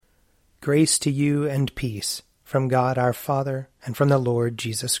Grace to you and peace from God our Father and from the Lord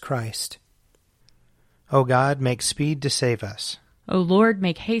Jesus Christ. O God, make speed to save us. O Lord,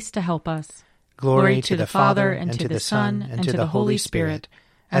 make haste to help us. Glory to the Father, and to the Son, and to the Holy Spirit,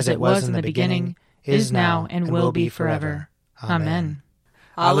 as it was in the beginning, is now, and will be forever. Amen.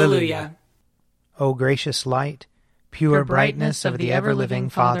 Alleluia. O gracious light, pure brightness of the ever-living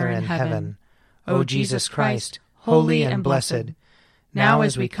Father in heaven, O Jesus Christ, holy and blessed, now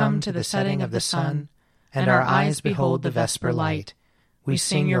as we come to the setting of the sun, and our eyes behold the vesper light, we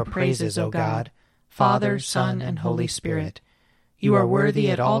sing your praises, O God, Father, Son, and Holy Spirit. You are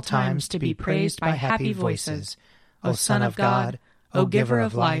worthy at all times to be praised by happy voices, O Son of God, O Giver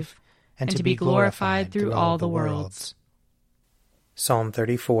of life, and to be glorified through all the worlds. Psalm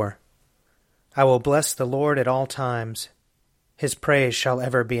 34. I will bless the Lord at all times. His praise shall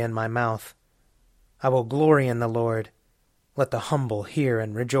ever be in my mouth. I will glory in the Lord. Let the humble hear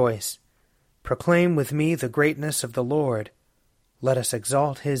and rejoice. Proclaim with me the greatness of the Lord. Let us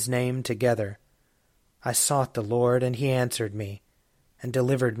exalt his name together. I sought the Lord, and he answered me, and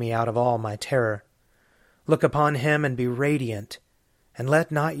delivered me out of all my terror. Look upon him and be radiant, and let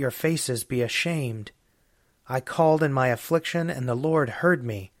not your faces be ashamed. I called in my affliction, and the Lord heard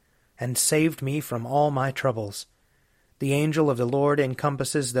me, and saved me from all my troubles. The angel of the Lord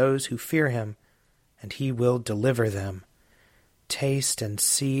encompasses those who fear him, and he will deliver them. Taste and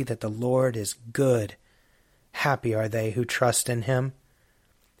see that the Lord is good. Happy are they who trust in him.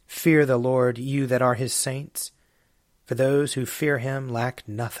 Fear the Lord, you that are his saints, for those who fear him lack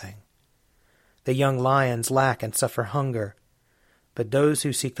nothing. The young lions lack and suffer hunger, but those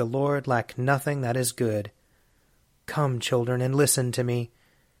who seek the Lord lack nothing that is good. Come, children, and listen to me.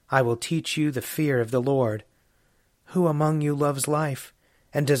 I will teach you the fear of the Lord. Who among you loves life,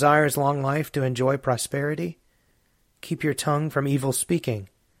 and desires long life to enjoy prosperity? Keep your tongue from evil speaking,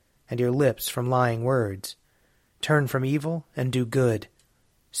 and your lips from lying words. Turn from evil and do good.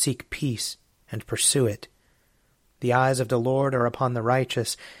 Seek peace and pursue it. The eyes of the Lord are upon the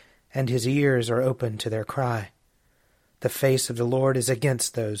righteous, and his ears are open to their cry. The face of the Lord is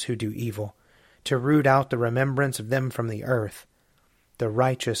against those who do evil, to root out the remembrance of them from the earth. The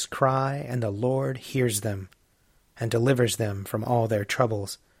righteous cry, and the Lord hears them, and delivers them from all their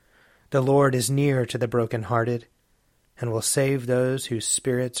troubles. The Lord is near to the brokenhearted, and will save those whose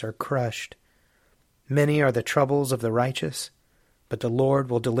spirits are crushed. Many are the troubles of the righteous, but the Lord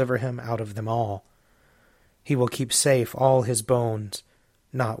will deliver him out of them all. He will keep safe all his bones,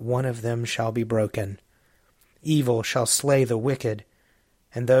 not one of them shall be broken. Evil shall slay the wicked,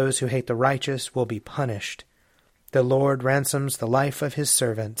 and those who hate the righteous will be punished. The Lord ransoms the life of his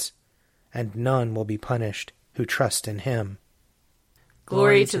servants, and none will be punished who trust in him.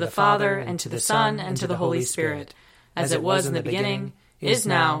 Glory to the Father, and to the Son, and to the Holy Spirit, as it was in the beginning, is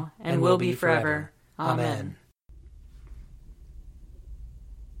now, and will be forever. Amen.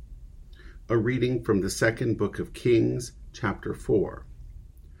 A reading from the second book of Kings, chapter 4.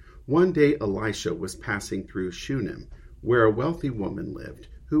 One day Elisha was passing through Shunem, where a wealthy woman lived,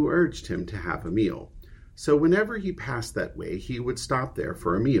 who urged him to have a meal. So whenever he passed that way, he would stop there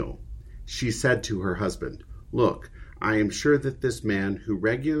for a meal. She said to her husband, "Look, I am sure that this man who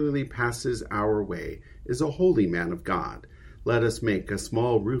regularly passes our way is a holy man of God. Let us make a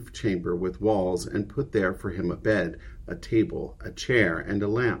small roof chamber with walls and put there for him a bed, a table, a chair, and a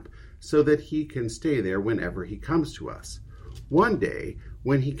lamp, so that he can stay there whenever he comes to us." One day,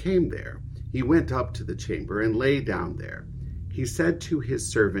 when he came there, he went up to the chamber and lay down there. He said to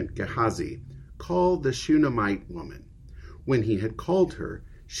his servant Gehazi, "Call the Shunammite woman." When he had called her,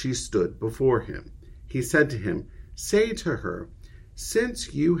 she stood before him. He said to him, "Say to her,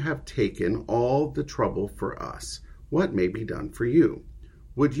 since you have taken all the trouble for us, what may be done for you?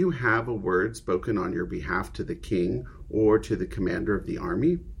 Would you have a word spoken on your behalf to the king or to the commander of the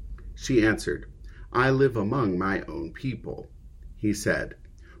army?" She answered, "I live among my own people." He said,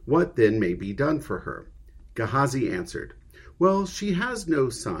 "What then may be done for her?" Gehazi answered, "Well, she has no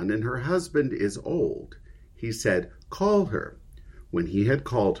son, and her husband is old." He said, "Call her." When he had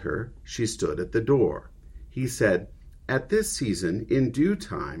called her, she stood at the door. He said, "At this season, in due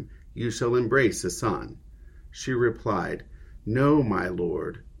time, you shall embrace a son." She replied, "No, my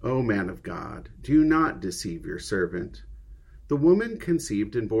lord, O man of God, do not deceive your servant." The woman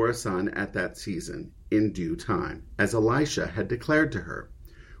conceived and bore a son at that season, in due time, as Elisha had declared to her.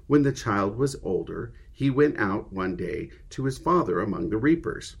 When the child was older, he went out one day to his father among the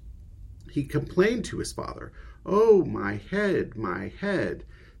reapers. He complained to his father, "Oh, my head, my head."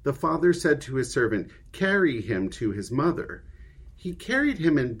 The father said to his servant, "Carry him to his mother." He carried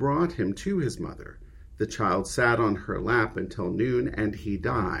him and brought him to his mother. The child sat on her lap until noon, and he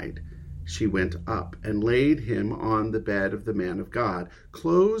died. She went up and laid him on the bed of the man of God,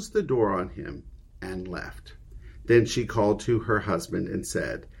 closed the door on him, and left. Then she called to her husband and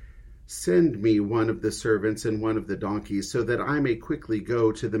said, "Send me one of the servants and one of the donkeys, so that I may quickly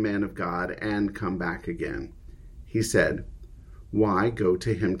go to the man of God and come back again." He said, "Why go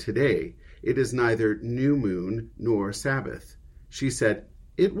to him today? It is neither new moon nor Sabbath." She said,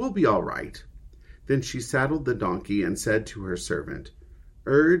 "It will be all right." Then she saddled the donkey and said to her servant,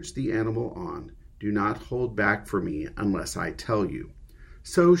 "Urge the animal on. Do not hold back for me unless I tell you."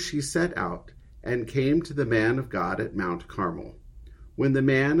 So she set out and came to the man of God at Mount Carmel. When the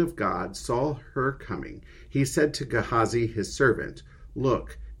man of God saw her coming, he said to Gehazi his servant,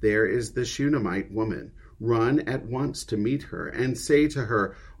 "Look, there is the Shunammite woman. Run at once to meet her and say to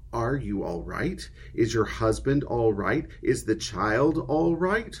her, 'Are you all right? Is your husband all right? Is the child all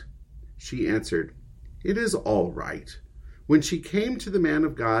right?'" She answered, "It is all right." When she came to the man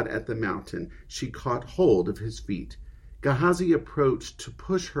of God at the mountain, she caught hold of his feet. Gehazi approached to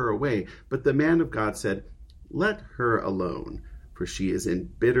push her away, but the man of God said, "Let her alone, for she is in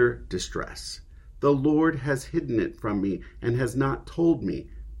bitter distress. The Lord has hidden it from me and has not told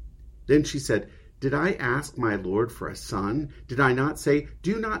me." Then she said, "Did I ask my Lord for a son? Did I not say,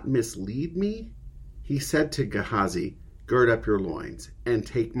 'Do not mislead me'?" He said to Gehazi, "Gird up your loins, and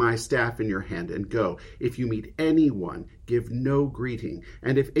take my staff in your hand, and go. If you meet anyone, give no greeting,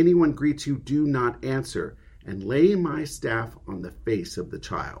 and if anyone greets you, do not answer, and lay my staff on the face of the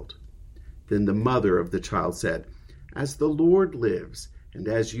child." Then the mother of the child said, "As the Lord lives, and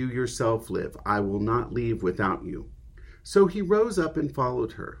as you yourself live, I will not leave without you." So he rose up and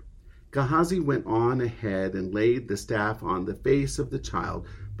followed her. Gehazi went on ahead and laid the staff on the face of the child,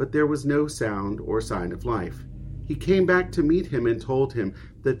 but there was no sound or sign of life. He came back to meet him and told him,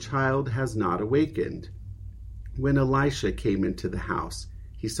 "The child has not awakened." When Elisha came into the house,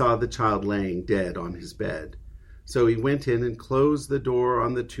 he saw the child laying dead on his bed. So he went in and closed the door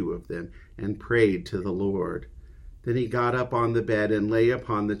on the two of them and prayed to the Lord. Then he got up on the bed and lay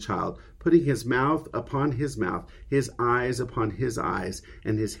upon the child, putting his mouth upon his mouth, his eyes upon his eyes,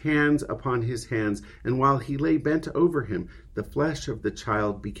 and his hands upon his hands. And while he lay bent over him, the flesh of the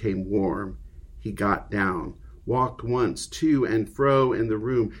child became warm. He got down, walked once to and fro in the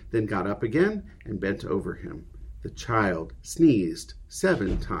room, then got up again and bent over him. The child sneezed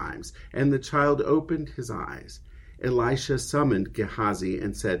 7 times, and the child opened his eyes. Elisha summoned Gehazi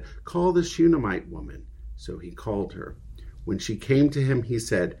and said, "Call the Shunammite woman." So he called her. When she came to him, he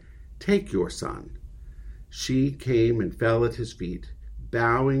said, "Take your son." She came and fell at his feet,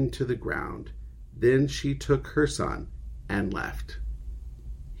 bowing to the ground. Then she took her son and left.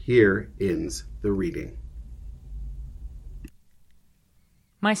 Here ends the reading.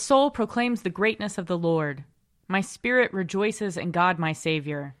 My soul proclaims the greatness of the Lord. My spirit rejoices in God my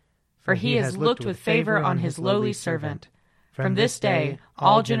Savior. For he has looked with favor on his lowly servant. From this day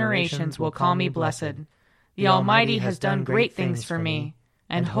all generations will call me blessed. The Almighty has done great things for me,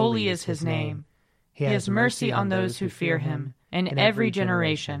 and holy is his name. He has mercy on those who fear him, in every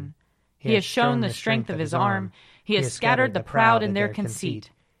generation. He has shown the strength of his arm. He has scattered the proud in their conceit.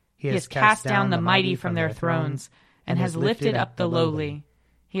 He has cast down the mighty from their thrones, and has lifted up the lowly.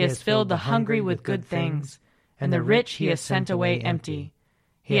 He has filled the hungry with good things, and the rich he has sent away empty.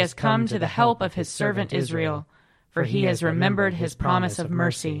 He has come to the help of his servant Israel, for he has remembered his promise of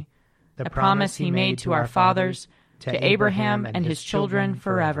mercy, the promise he made to our fathers, to Abraham and his children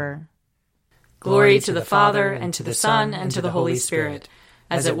forever. Glory to the Father, and to the Son, and to the Holy Spirit,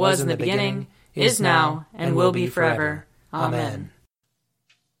 as it was in the beginning, is now, and will be forever. Amen.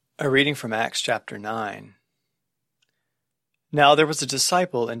 A reading from Acts chapter 9. Now there was a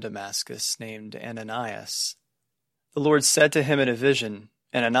disciple in Damascus named Ananias. The Lord said to him in a vision,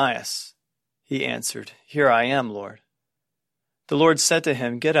 "Ananias." He answered, "Here I am, Lord." The Lord said to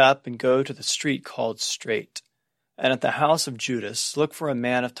him, "Get up and go to the street called Straight, and at the house of Judas look for a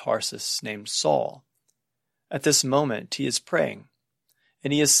man of Tarsus named Saul. At this moment he is praying,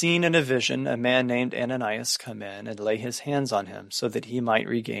 and he has seen in a vision a man named Ananias come in and lay his hands on him so that he might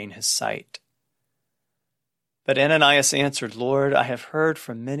regain his sight." But Ananias answered, "Lord, I have heard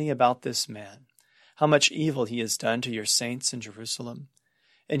from many about this man, how much evil he has done to your saints in Jerusalem.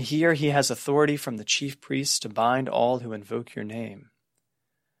 And here he has authority from the chief priests to bind all who invoke your name."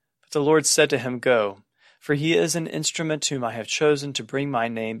 But the Lord said to him, "Go, for he is an instrument whom I have chosen to bring my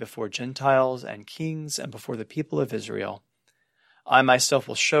name before Gentiles and kings and before the people of Israel. I myself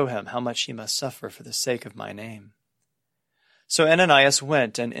will show him how much he must suffer for the sake of my name." So Ananias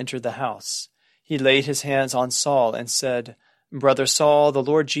went and entered the house. He laid his hands on Saul and said, "Brother Saul, the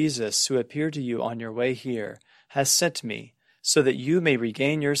Lord Jesus, who appeared to you on your way here, has sent me, so that you may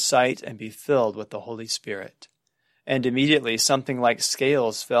regain your sight and be filled with the Holy Spirit." And immediately something like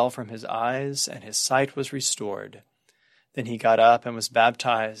scales fell from his eyes, and his sight was restored. Then he got up and was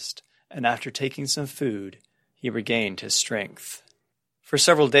baptized, and after taking some food, he regained his strength. For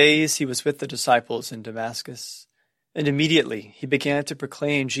several days he was with the disciples in Damascus, and immediately he began to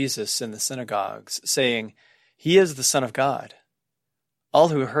proclaim Jesus in the synagogues, saying, "He is the Son of God." All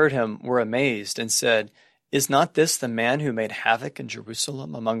who heard him were amazed and said, "Is not this the man who made havoc in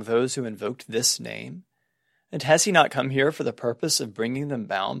Jerusalem among those who invoked this name? And has he not come here for the purpose of bringing them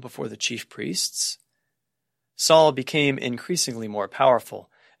bound before the chief priests?" Saul became increasingly more powerful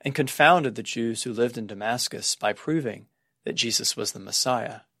and confounded the Jews who lived in Damascus by proving that Jesus was the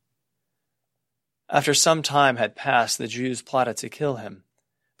Messiah. After some time had passed, the Jews plotted to kill him,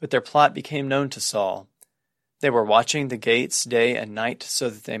 but their plot became known to Saul. They were watching the gates day and night so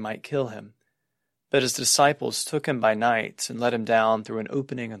that they might kill him. But his disciples took him by night and let him down through an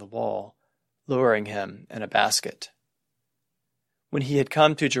opening in the wall, lowering him in a basket. When he had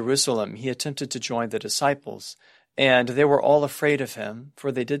come to Jerusalem, he attempted to join the disciples, and they were all afraid of him,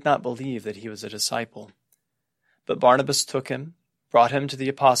 for they did not believe that he was a disciple. But Barnabas took him, brought him to the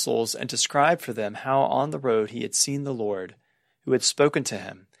apostles, and described for them how on the road he had seen the Lord, who had spoken to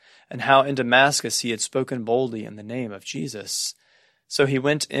him, and how in Damascus he had spoken boldly in the name of Jesus. So he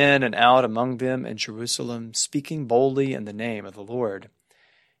went in and out among them in Jerusalem, speaking boldly in the name of the Lord.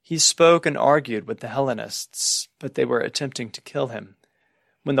 He spoke and argued with the Hellenists, but they were attempting to kill him.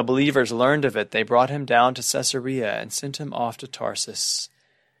 When the believers learned of it, they brought him down to Caesarea and sent him off to Tarsus.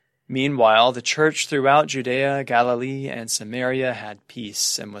 Meanwhile, the church throughout Judea, Galilee, and Samaria had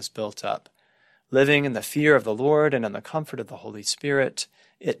peace and was built up. Living in the fear of the Lord and in the comfort of the Holy Spirit,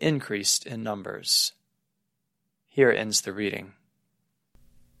 it increased in numbers. Here ends the reading.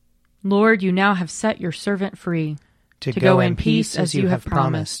 Lord, you now have set your servant free, to go in peace as you have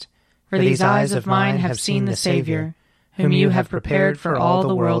promised. For these eyes of mine have seen the Savior, whom you have prepared for all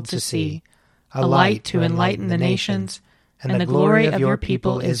the world to see, a light to enlighten the nations, and the glory of your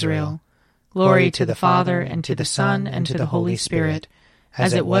people Israel. Glory to the Father, and to the Son, and to the Holy Spirit,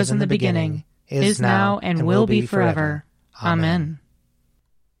 as it was in the beginning, is now, and will be forever. Amen.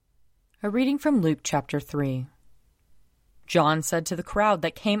 A reading from Luke chapter 3. John said to the crowd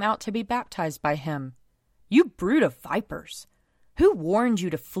that came out to be baptized by him, "You brood of vipers! Who warned you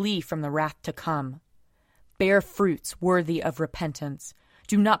to flee from the wrath to come? Bear fruits worthy of repentance.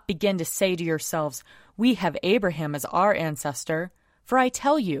 Do not begin to say to yourselves, 'We have Abraham as our ancestor,' for I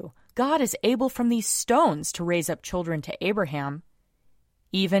tell you, God is able from these stones to raise up children to Abraham.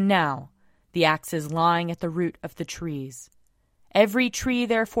 Even now, the axe is lying at the root of the trees. Every tree,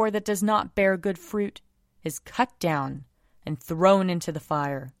 therefore, that does not bear good fruit is cut down and thrown into the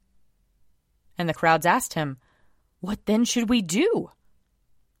fire." And the crowds asked him, "What then should we do?"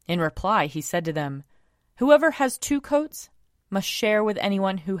 In reply, he said to them, "Whoever has 2 coats must share with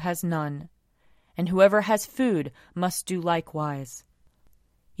anyone who has none, and whoever has food must do likewise."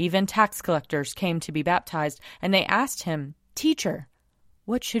 Even tax collectors came to be baptized, and they asked him, "Teacher,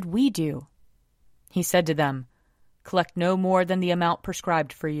 what should we do?" He said to them, "Collect no more than the amount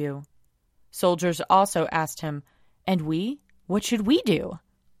prescribed for you." Soldiers also asked him, "And we? What should we do?"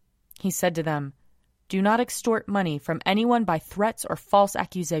 He said to them, "Do not extort money from anyone by threats or false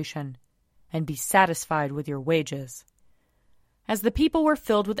accusation, and be satisfied with your wages." As the people were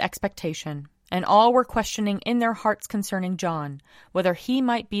filled with expectation, and all were questioning in their hearts concerning John, whether he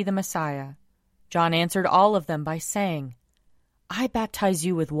might be the Messiah, John answered all of them by saying, "I baptize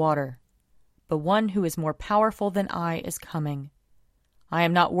you with water, but one who is more powerful than I is coming. I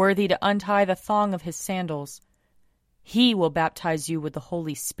am not worthy to untie the thong of his sandals. He will baptize you with the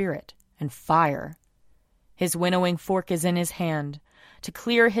Holy Spirit and fire. His winnowing fork is in his hand, to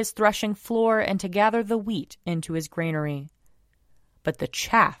clear his threshing floor and to gather the wheat into his granary. But the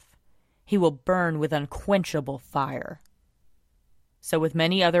chaff he will burn with unquenchable fire." So with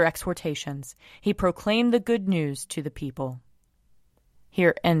many other exhortations, he proclaimed the good news to the people.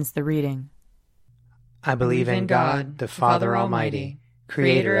 Here ends the reading. I believe in God, the Father Almighty,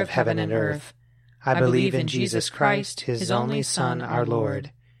 creator of heaven and earth. I believe in Jesus Christ, his only Son, our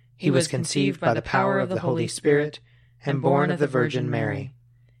Lord. He was conceived by the power of the Holy Spirit and born of the Virgin Mary.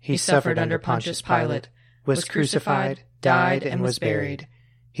 He suffered under Pontius Pilate, was crucified, died, and was buried.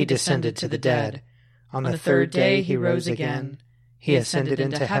 He descended to the dead. On the 3rd day he rose again. He ascended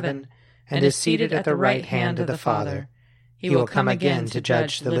into heaven and is seated at the right hand of the Father. He will come again to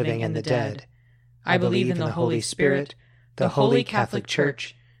judge the living and the dead. I believe in the Holy Spirit, the Holy Catholic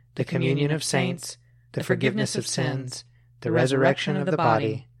Church, the communion of saints, the forgiveness of sins, the resurrection of the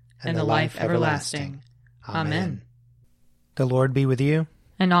body, and the life everlasting. Amen. The Lord be with you.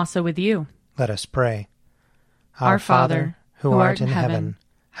 And also with you. Let us pray. Our Father, who art in heaven,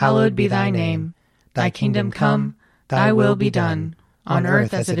 hallowed be thy name. Thy kingdom come, thy will be done, on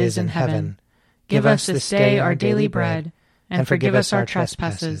earth as it is in heaven. Give us this day our daily bread, and forgive us our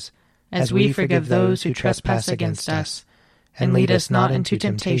trespasses, as we forgive those who trespass against us. And lead us not into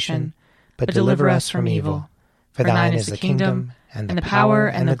temptation, but deliver us from evil. For thine is the kingdom, and the power,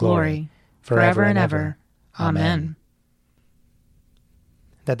 and the glory, forever and ever. Amen.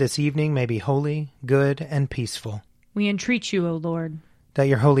 That this evening may be holy, good, and peaceful. We entreat you, O Lord. That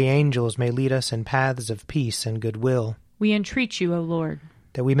your holy angels may lead us in paths of peace and goodwill. We entreat you, O Lord.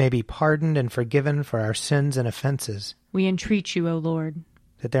 That we may be pardoned and forgiven for our sins and offenses. We entreat you, O Lord.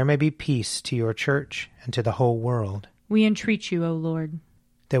 That there may be peace to your church and to the whole world. We entreat you, O Lord.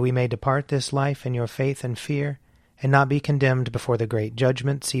 That we may depart this life in your faith and fear, and not be condemned before the great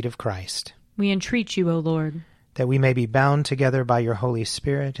judgment seat of Christ. We entreat you, O Lord. That we may be bound together by your Holy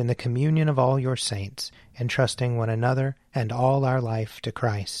Spirit in the communion of all your saints, entrusting one another and all our life to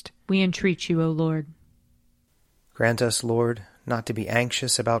Christ. We entreat you, O Lord. Grant us, Lord, not to be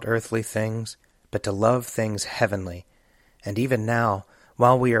anxious about earthly things, but to love things heavenly, and even now,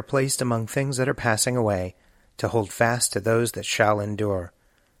 while we are placed among things that are passing away, to hold fast to those that shall endure,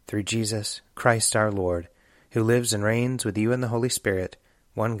 through Jesus Christ our Lord, who lives and reigns with you in the Holy Spirit,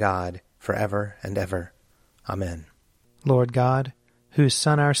 one God, forever and ever. Amen. Lord God, whose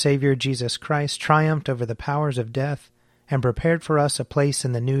Son, our Savior Jesus Christ, triumphed over the powers of death and prepared for us a place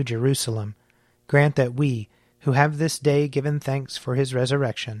in the New Jerusalem, grant that we, who have this day given thanks for his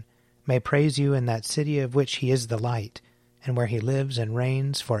resurrection, may praise you in that city of which he is the light, and where he lives and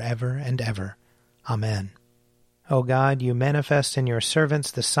reigns forever and ever. Amen. O God, you manifest in your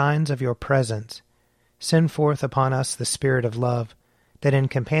servants the signs of your presence. Send forth upon us the Spirit of love, that in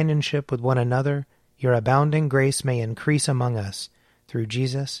companionship with one another your abounding grace may increase among us, through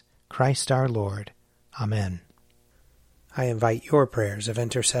Jesus Christ our Lord. Amen. I invite your prayers of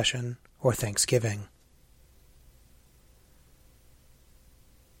intercession or thanksgiving.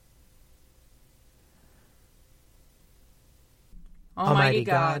 Almighty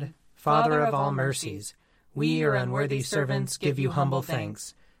God, Father of all mercies, we, your unworthy servants, give you humble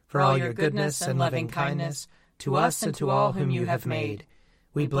thanks for all your goodness and loving kindness to us and to all whom you have made.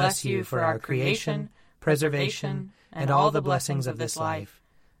 We bless you for our creation, preservation, and all the blessings of this life,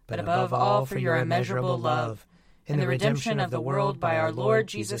 but above all for your immeasurable love, in the redemption of the world by our Lord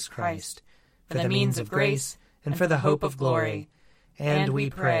Jesus Christ, for the means of grace and for the hope of glory. And we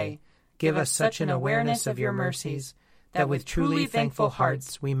pray, give us such an awareness of your mercies, that with truly thankful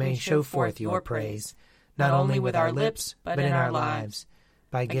hearts we may show forth your praise, not only with our lips, but in our lives,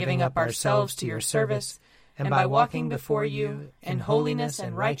 by giving up ourselves to your service, and by walking before you in holiness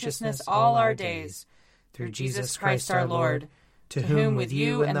and righteousness all our days, through Jesus Christ our Lord, to whom with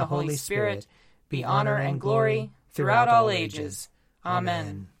you and the Holy Spirit be honor and glory throughout all ages.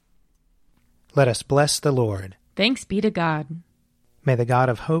 Amen. Let us bless the Lord. Thanks be to God. May the God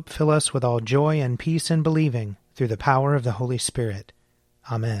of hope fill us with all joy and peace in believing, through the power of the Holy Spirit.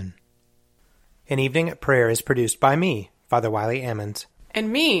 Amen. An Evening at Prayer is produced by me, Father Wiley Ammons.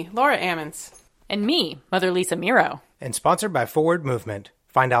 And me, Laura Ammons. And me, Mother Lisa Miro. And sponsored by Forward Movement.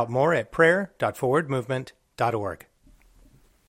 Find out more at prayer.forwardmovement.org.